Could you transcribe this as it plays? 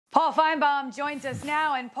Paul Finebaum joins us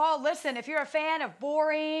now. And Paul, listen, if you're a fan of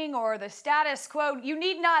boring or the status quo, you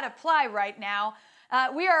need not apply right now.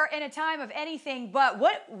 We are in a time of anything but.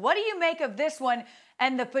 What do you make of this one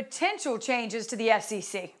and the potential changes to the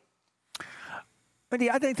SEC?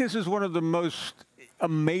 Wendy, I think this is one of the most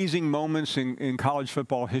amazing moments in college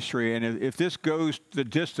football history. And if this goes the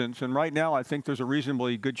distance, and right now I think there's a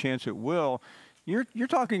reasonably good chance it will, you're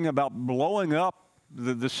talking about blowing up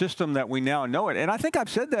the system that we now know it. And I think I've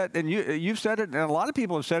said that, and you've said it, and a lot of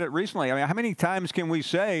people have said it recently. I mean, how many times can we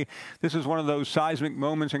say this is one of those seismic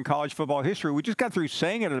moments in college football history? We just got through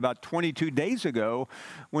saying it about 22 days ago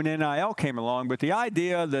when NIL came along. But the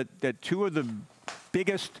idea that two of the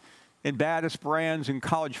biggest and baddest brands in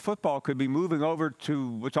college football could be moving over to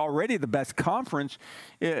what's already the best conference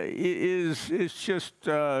is just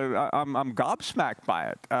I'm gobsmacked by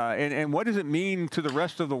it. And what does it mean to the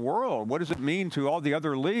rest of the world? What does it mean to all the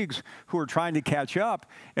other leagues who are trying to catch up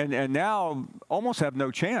and now almost have no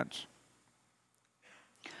chance?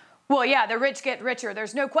 Well, yeah, the rich get richer.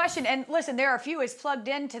 There's no question. And listen, there are few as plugged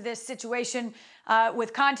into this situation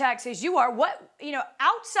with contacts as you are.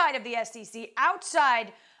 Outside of the SEC,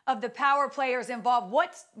 outside of the power players involved,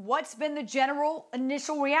 what's been the general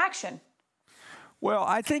initial reaction? Well,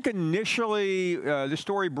 I think initially the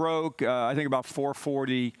story broke, I think about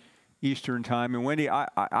 4:40 Eastern time. And Wendy,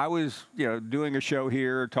 I was doing a show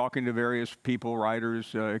here, talking to various people,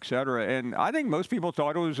 writers, et cetera. And I think most people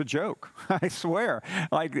thought it was a joke. I swear,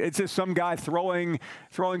 like it's just some guy throwing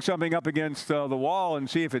something up against the wall and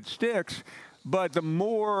see if it sticks. But the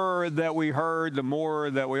more that we heard, the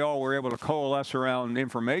more that we all were able to coalesce around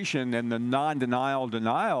information and the non-denial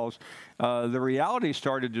denials, the reality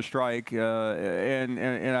started to strike. And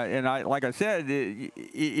I, like I said,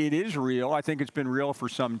 it is real. I think it's been real for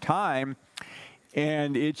some time.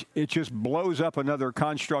 And it just blows up another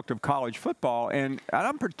construct of college football. And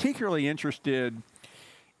I'm particularly interested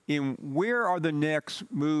in where are the next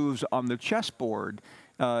moves on the chessboard.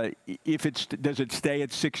 Does it stay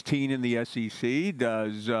at 16 in the SEC?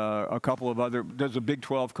 Does does the Big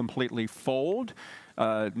 12 completely fold?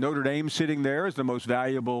 Notre Dame sitting there is the most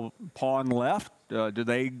valuable pawn left. Do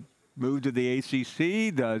they move to the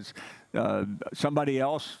ACC? Does somebody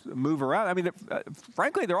else move around? I mean,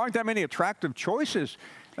 frankly, there aren't that many attractive choices.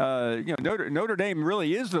 Notre Dame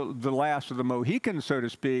really is the last of the Mohicans, so to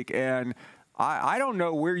speak, and I don't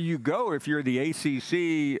know where you go if you're the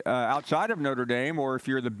ACC outside of Notre Dame, or if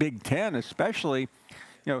you're the Big Ten especially.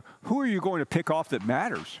 Who are you going to pick off that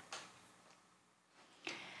matters?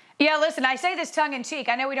 Yeah, listen, I say this tongue-in-cheek.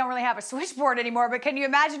 I know we don't really have a switchboard anymore, but can you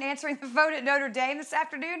imagine answering the phone at Notre Dame this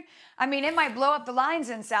afternoon? I mean, it might blow up the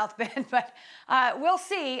lines in South Bend, but we'll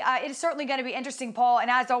see. It is certainly going to be interesting, Paul,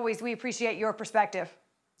 and as always, we appreciate your perspective.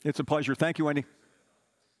 It's a pleasure. Thank you, Wendy.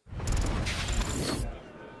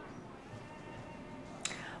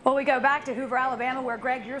 Well, we go back to Hoover, Alabama, where,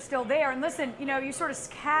 Greg, you're still there. And listen, you sort of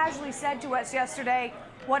casually said to us yesterday,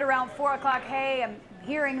 around 4 o'clock, hey, I'm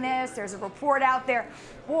hearing this. There's a report out there.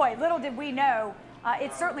 Boy, little did we know.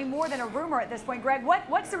 It's certainly more than a rumor at this point. Greg,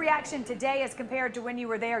 what's the reaction today as compared to when you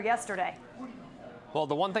were there yesterday? Well,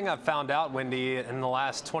 the one thing I've found out, Wendy, in the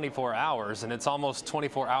last 24 hours, and it's almost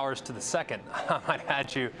 24 hours to the second, I might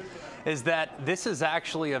add you, is that this is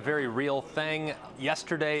actually a very real thing.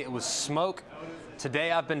 Yesterday, it was smoke.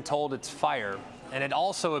 Today, I've been told it's fire. And it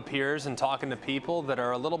also appears, in talking to people that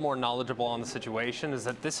are a little more knowledgeable on the situation, is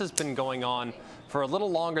that this has been going on for a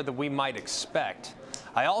little longer than we might expect.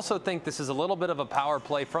 I also think this is a little bit of a power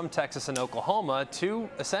play from Texas and Oklahoma to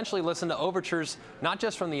essentially listen to overtures, not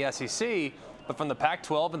just from the SEC, but from the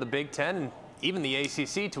Pac-12 and the Big Ten and even the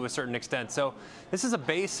ACC to a certain extent. So this is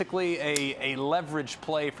basically a leverage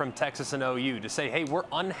play from Texas and OU to say, hey, we're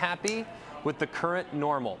unhappy with the current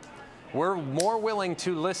normal. We're more willing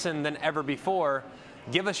to listen than ever before.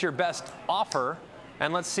 Give us your best offer,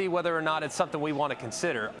 and let's see whether or not it's something we want to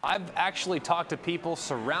consider. I've actually talked to people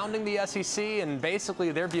surrounding the SEC, and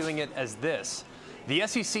basically they're viewing it as this. The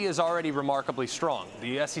SEC is already remarkably strong.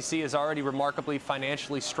 The SEC is already remarkably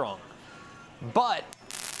financially strong. But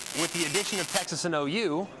with the addition of Texas and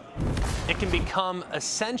OU, it can become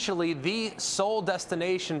essentially the sole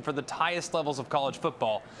destination for the highest levels of college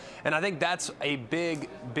football. And I think that's a big,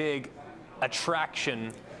 big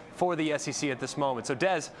attraction for the SEC at this moment. So,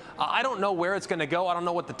 Des, I don't know where it's going to go. I don't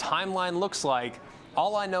know what the timeline looks like.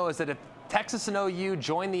 All I know is that if Texas and OU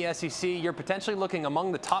join the SEC, you're potentially looking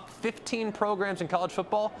among the top 15 programs in college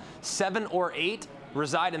football, 7 or 8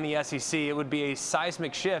 reside in the SEC. It would be a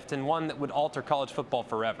seismic shift and one that would alter college football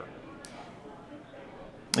forever.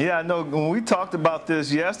 Yeah, I know. When we talked about this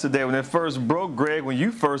yesterday, when it first broke, Greg, when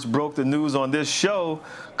you first broke the news on this show,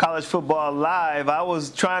 College Football Live, I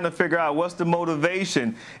was trying to figure out what's the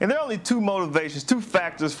motivation. And there are only two motivations, two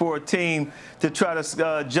factors for a team to try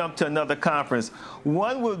to jump to another conference.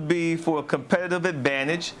 One would be for a competitive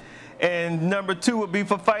advantage, and number two would be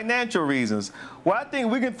for financial reasons. Well, I think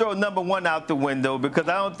we can throw number one out the window because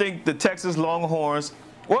I don't think the Texas Longhorns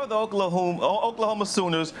or the Oklahoma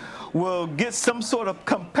Sooners will get some sort of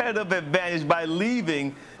competitive advantage by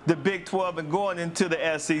leaving the Big 12 and going into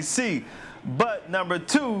the SEC. But number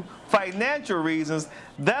two, financial reasons,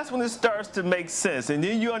 that's when it starts to make sense. And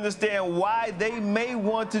then you understand why they may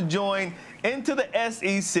want to join into the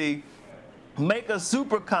SEC, make a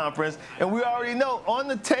super conference, and we already know on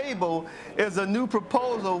the table is a new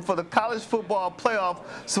proposal for the college football playoff,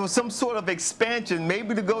 so some sort of expansion,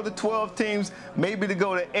 maybe to go to 12 teams, maybe to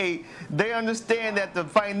go to 8. They understand that the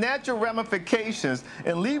financial ramifications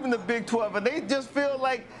and leaving the Big 12, and they just feel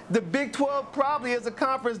like the Big 12 probably as a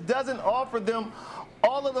conference doesn't offer them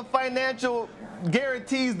all of the financial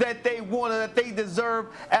guarantees that they want, that they deserve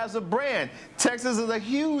as a brand. Texas is a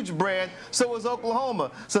huge brand, so is Oklahoma.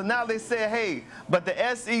 So now they say, hey, but the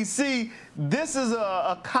SEC, this is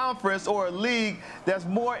a conference or a league that's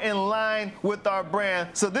more in line with our brand.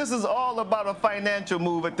 So this is all about a financial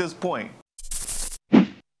move at this point.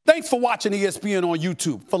 Thanks for watching ESPN on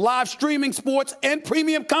YouTube. For live streaming, sports, and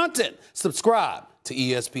premium content, subscribe to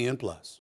ESPN+.